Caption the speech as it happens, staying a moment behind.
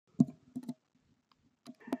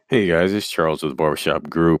Hey guys, it's Charles with the Barbershop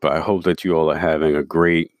Group. I hope that you all are having a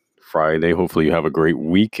great Friday. Hopefully, you have a great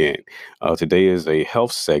weekend. Today is a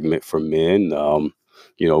health segment for men.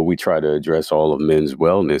 We try to address all of men's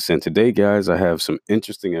wellness. And today, guys, I have some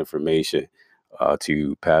interesting information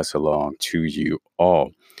to pass along to you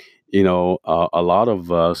all. A lot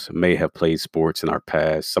of us may have played sports in our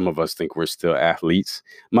past. Some of us think we're still athletes.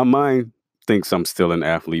 My mind thinks I'm still an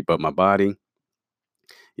athlete, but my body,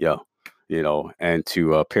 yeah, and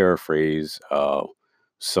to paraphrase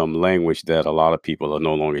some language that a lot of people are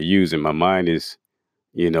no longer using, my mind is,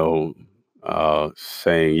 you know,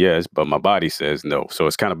 saying yes, but my body says no. So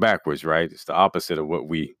it's kind of backwards, right? It's the opposite of what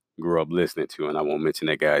we grew up listening to, and I won't mention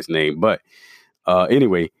that guy's name. But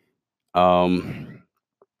anyway, um,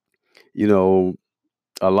 you know,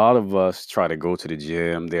 a lot of us try to go to the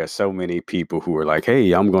gym. There are so many people who are like,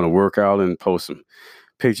 "Hey, I'm going to work out and post some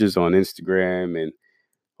pictures on Instagram and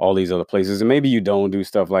all these other places." And maybe you don't do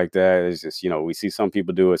stuff like that. It's just, we see some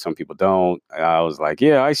people do it, some people don't. And I was like,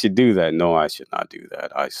 yeah, I should do that. No, I should not do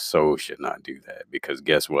that. I so should not do that because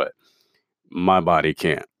guess what? My body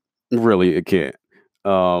can't. Really, it can't.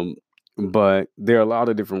 Um, but there are a lot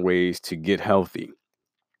of different ways to get healthy.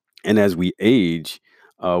 And as we age,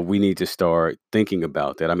 we need to start thinking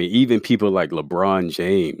about that. I mean, even people like LeBron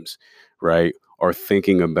James, right, are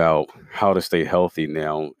thinking about how to stay healthy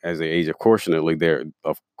now as they age. Of course,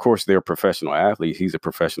 they're a professional athlete. He's a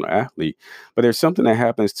professional athlete, but there's something that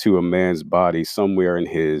happens to a man's body somewhere in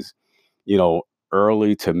his, you know,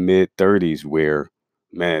 early to mid 30s where,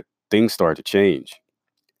 man, things start to change.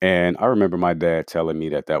 And I remember my dad telling me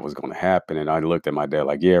that that was going to happen. And I looked at my dad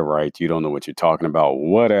like, yeah, right. You don't know what you're talking about.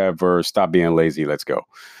 Whatever. Stop being lazy. Let's go.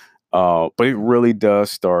 But it really does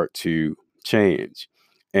start to change.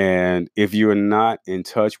 And if you're not in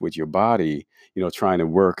touch with your body, trying to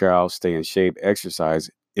work out, stay in shape, exercise,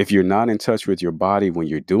 if you're not in touch with your body when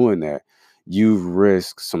you're doing that, you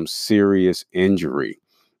risk some serious injury.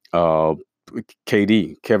 uh,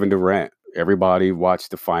 KD, Kevin Durant. Everybody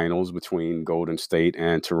watched the finals between Golden State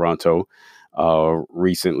and Toronto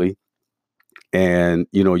recently. And,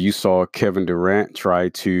 you saw Kevin Durant try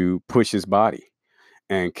to push his body.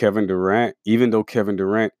 And Kevin Durant, even though Kevin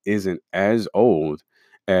Durant isn't as old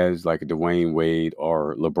as like Dwayne Wade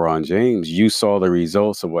or LeBron James, you saw the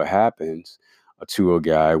results of what happens to a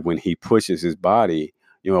guy when he pushes his body,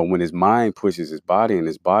 when his mind pushes his body and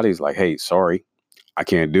his body's like, hey, sorry, I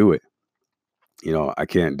can't do it. I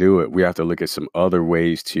can't do it. We have to look at some other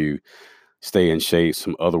ways to stay in shape,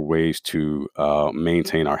 some other ways to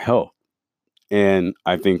maintain our health. And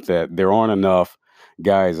I think that there aren't enough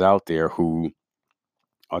guys out there who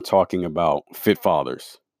are talking about fit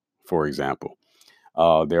fathers, for example.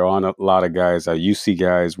 There aren't a lot of guys. You see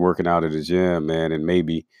guys working out at the gym, man, and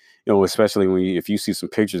maybe especially if you see some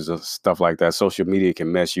pictures of stuff like that, social media can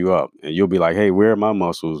mess you up, and you'll be like, "Hey, where are my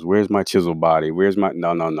muscles? Where's my chiseled body? Where's my?"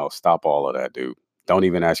 No, no, no. Stop all of that, dude. Don't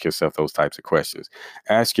even ask yourself those types of questions.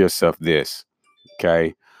 Ask yourself this,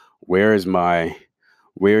 okay? Where is my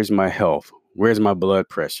Where's my health? Where's my blood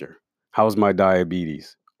pressure? How's my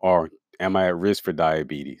diabetes? Or am I at risk for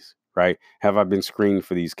diabetes? Right? Have I been screened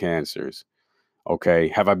for these cancers? Okay.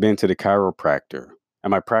 Have I been to the chiropractor?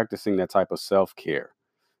 Am I practicing that type of self care?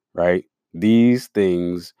 Right? These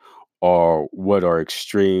things are what are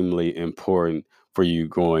extremely important for you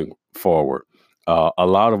going forward. A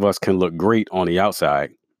lot of us can look great on the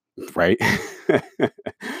outside, right?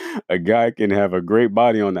 A guy can have a great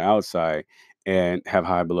body on the outside and have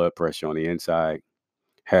high blood pressure on the inside,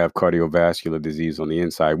 have cardiovascular disease on the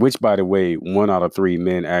inside, which, by the way, 1 out of 3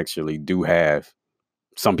 men actually do have.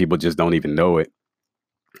 Some people just don't even know it.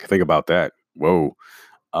 Think about that. Whoa.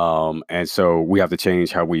 And so we have to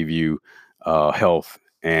change how we view health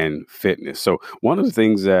and fitness. So, one of the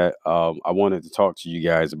things that I wanted to talk to you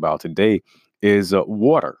guys about today is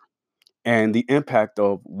water and the impact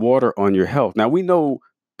of water on your health. Now, we know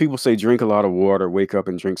people say drink a lot of water, wake up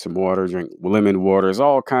and drink some water, drink lemon water. There's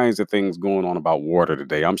all kinds of things going on about water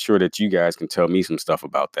today. I'm sure that you guys can tell me some stuff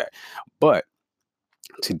about that. But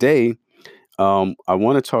today, I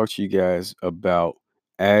want to talk to you guys about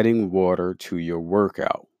adding water to your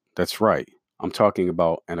workout. That's right. I'm talking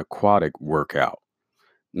about an aquatic workout.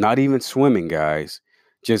 Not even swimming, guys,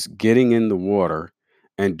 just getting in the water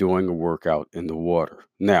and doing a workout in the water.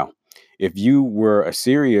 Now, if you were a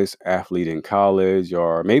serious athlete in college,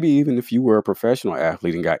 or maybe even if you were a professional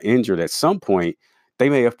athlete and got injured at some point, they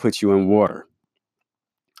may have put you in water,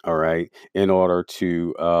 all right, in order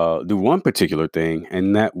to do one particular thing,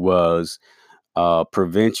 and that was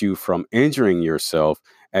prevent you from injuring yourself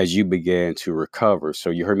as you began to recover.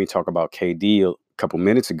 So you heard me talk about KD a couple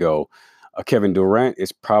minutes ago. Kevin Durant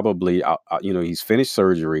is probably, he's finished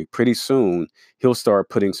surgery. Pretty soon, he'll start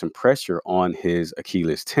putting some pressure on his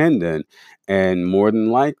Achilles tendon. And more than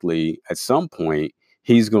likely, at some point,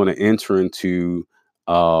 he's going to enter into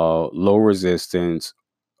low resistance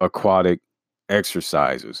aquatic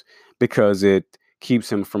exercises because it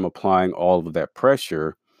keeps him from applying all of that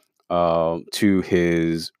pressure to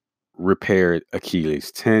his repaired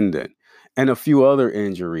Achilles tendon, and a few other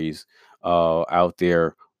injuries out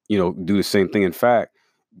there. Do the same thing. In fact,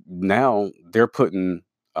 now they're putting.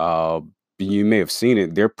 You may have seen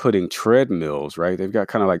it. They're putting treadmills, right? They've got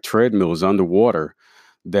kind of like treadmills underwater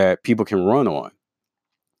that people can run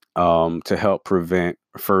on to help prevent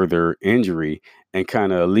further injury and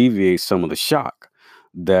kind of alleviate some of the shock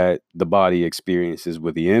that the body experiences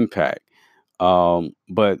with the impact.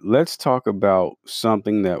 But let's talk about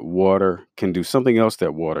something that water can do, something else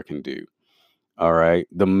that water can do. All right.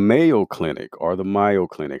 The Mayo Clinic, or the Mayo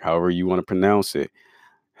Clinic, however you want to pronounce it,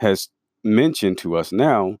 has mentioned to us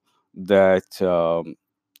now that,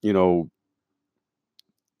 you know,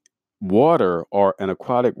 water or an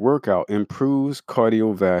aquatic workout improves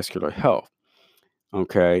cardiovascular health.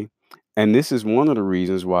 Okay. And this is one of the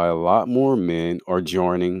reasons why a lot more men are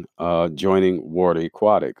joining water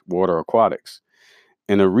aquatics.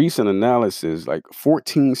 In a recent analysis, like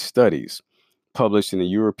 14 studies published in the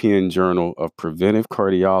European Journal of Preventive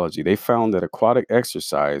Cardiology, they found that aquatic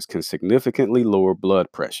exercise can significantly lower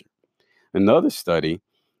blood pressure. Another study,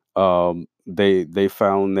 they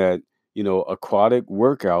found that aquatic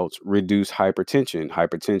workouts reduce hypertension,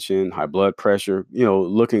 high blood pressure.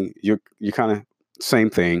 You're kind of same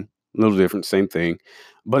thing, a little different, same thing,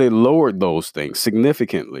 but it lowered those things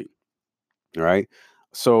significantly. Right,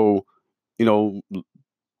 so you know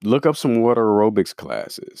look up some water aerobics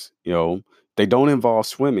classes. They don't involve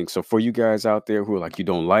swimming. So for you guys out there who are like, you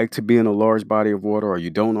don't like to be in a large body of water, or you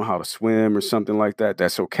don't know how to swim or something like that,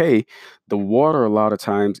 that's okay. The water a lot of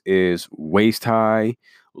times is waist high,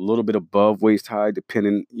 a little bit above waist high,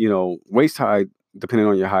 waist high, depending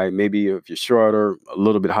on your height. Maybe if you're shorter, a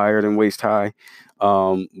little bit higher than waist high.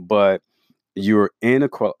 But you're in a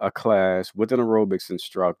class with an aerobics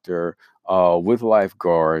instructor, with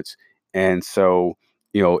lifeguards, and so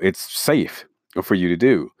it's safe for you to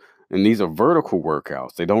do. And these are vertical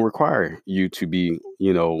workouts; they don't require you to be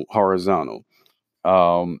horizontal.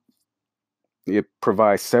 Um, it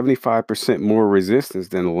provides 75% more resistance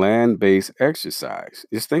than land-based exercise.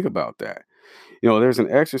 Just think about that. There's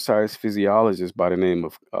an exercise physiologist by the name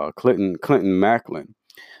of Clinton Macklin,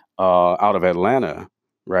 out of Atlanta,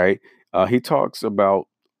 right? He talks about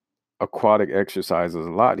aquatic exercises a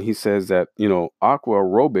lot. And he says that, aqua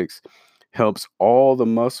aerobics helps all the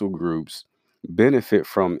muscle groups benefit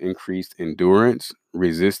from increased endurance,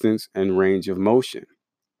 resistance, and range of motion.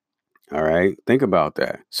 All right, think about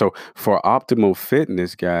that. So, for optimal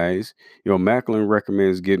fitness, guys, Macklin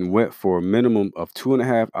recommends getting wet for a minimum of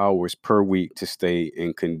 2.5 hours per week to stay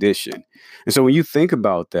in condition. And so, when you think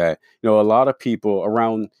about that, a lot of people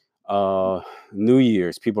around uh, New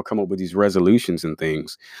Year's, people come up with these resolutions and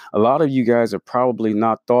things. A lot of you guys have probably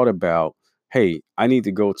not thought about, hey, I need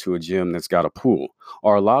to go to a gym that's got a pool.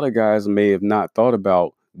 Or a lot of guys may have not thought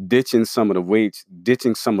about ditching some of the weights,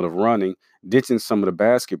 ditching some of the running, ditching some of the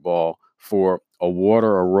basketball for a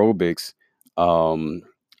water aerobics, um,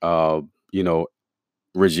 uh, you know,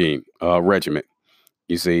 regiment.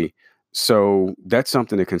 You see, so that's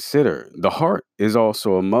something to consider. The heart is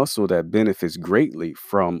also a muscle that benefits greatly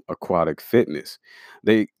from aquatic fitness.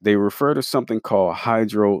 They refer to something called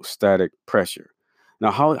hydrostatic pressure.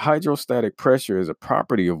 Now, hydrostatic pressure is a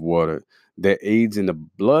property of water that aids in the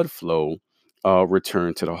blood flow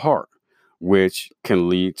return to the heart, which can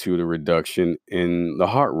lead to the reduction in the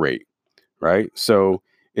heart rate, right? So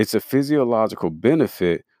it's a physiological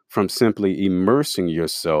benefit from simply immersing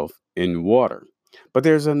yourself in water. But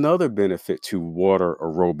there's another benefit to water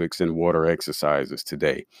aerobics and water exercises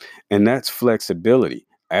today, and that's flexibility.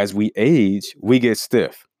 As we age, we get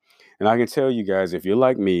stiff. And I can tell you guys, if you're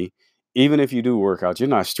like me, even if you do workouts, you're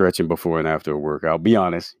not stretching before and after a workout. Be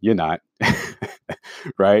honest, you're not.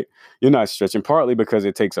 Right? You're not stretching, partly because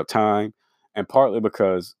it takes up time, and partly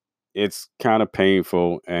because it's kind of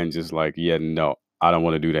painful and just like, yeah, no, I don't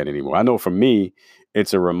want to do that anymore. I know for me,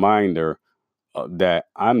 it's a reminder that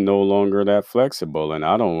I'm no longer that flexible, and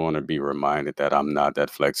I don't want to be reminded that I'm not that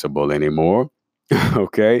flexible anymore.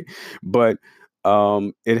 Okay. But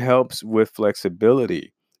it helps with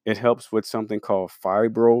flexibility. It helps with something called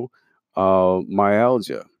fibromyalgia.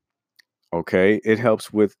 Okay. It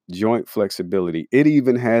helps with joint flexibility. It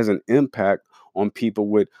even has an impact on people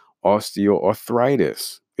with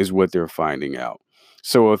osteoarthritis, is what they're finding out.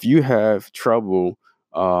 So if you have trouble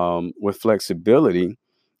with flexibility,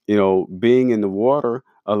 being in the water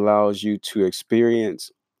allows you to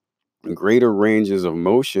experience greater ranges of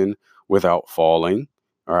motion without falling.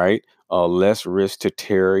 All right. Less risk to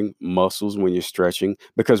tearing muscles when you're stretching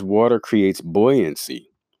because water creates buoyancy.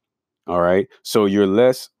 All right. So you're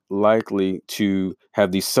less likely to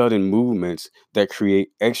have these sudden movements that create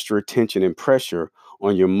extra tension and pressure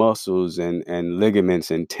on your muscles and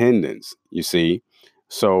ligaments and tendons, you see.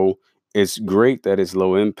 So it's great that it's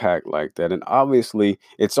low impact like that. And obviously,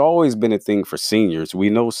 it's always been a thing for seniors. We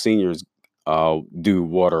know seniors do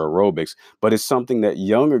water aerobics, but it's something that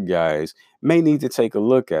younger guys may need to take a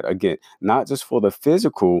look at. Again, not just for the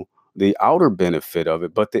physical, the outer benefit of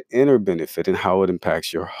it, but the inner benefit and how it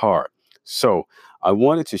impacts your heart. So I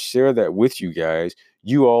wanted to share that with you guys.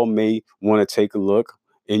 You all may want to take a look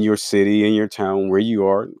in your city, in your town, where you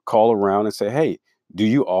are, call around and say, hey, do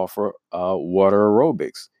you offer water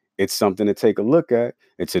aerobics? It's something to take a look at.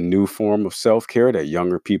 It's a new form of self care that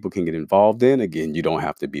younger people can get involved in. Again, you don't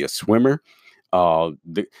have to be a swimmer.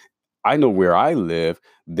 The, I know where I live,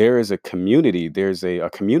 there is a community, there's a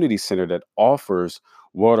community center that offers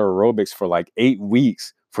water aerobics for like 8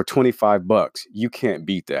 weeks for 25 bucks. You can't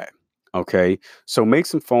beat that. Okay. So make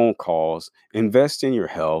some phone calls, invest in your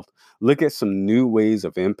health, look at some new ways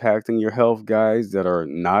of impacting your health, guys, that are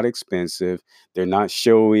not expensive. They're not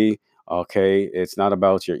showy. Okay. It's not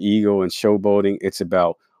about your ego and showboating. It's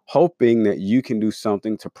about hoping that you can do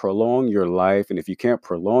something to prolong your life. And if you can't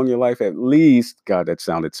prolong your life, at least, God, that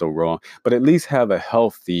sounded so wrong, but at least have a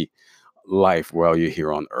healthy life while you're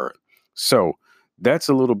here on earth. So that's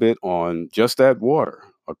a little bit on Just Add Water,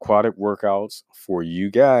 aquatic workouts for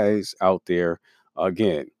you guys out there.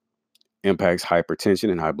 Again, impacts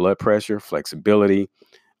hypertension and high blood pressure, flexibility,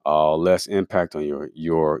 less impact on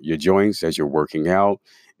your joints as you're working out.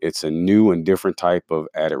 It's a new and different type of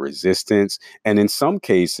added resistance, and in some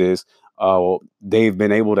cases, they've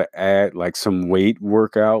been able to add like some weight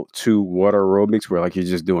workout to water aerobics, where like you're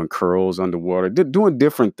just doing curls underwater, doing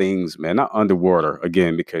different things, man. Not underwater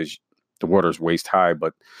again because the water's waist high,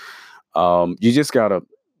 but you just gotta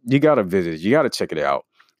visit. You gotta check it out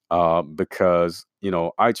because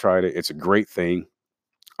I tried it. It's a great thing.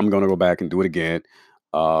 I'm gonna go back and do it again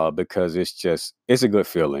because it's a good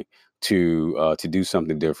feeling to do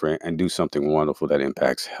something different and do something wonderful that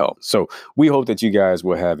impacts health. So we hope that you guys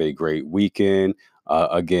will have a great weekend.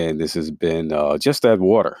 Again, this has been Just That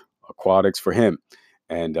Water Aquatics for him.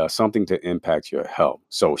 And something to impact your health.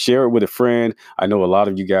 So share it with a friend. I know a lot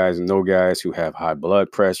of you guys know guys who have high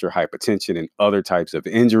blood pressure, hypertension, and other types of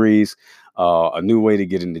injuries. A new way to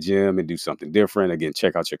get in the gym and do something different. Again,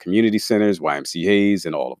 check out your community centers, YMCA's,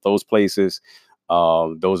 and all of those places.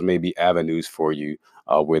 Those may be avenues for you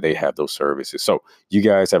where they have those services. So you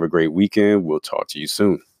guys have a great weekend. We'll talk to you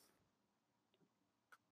soon.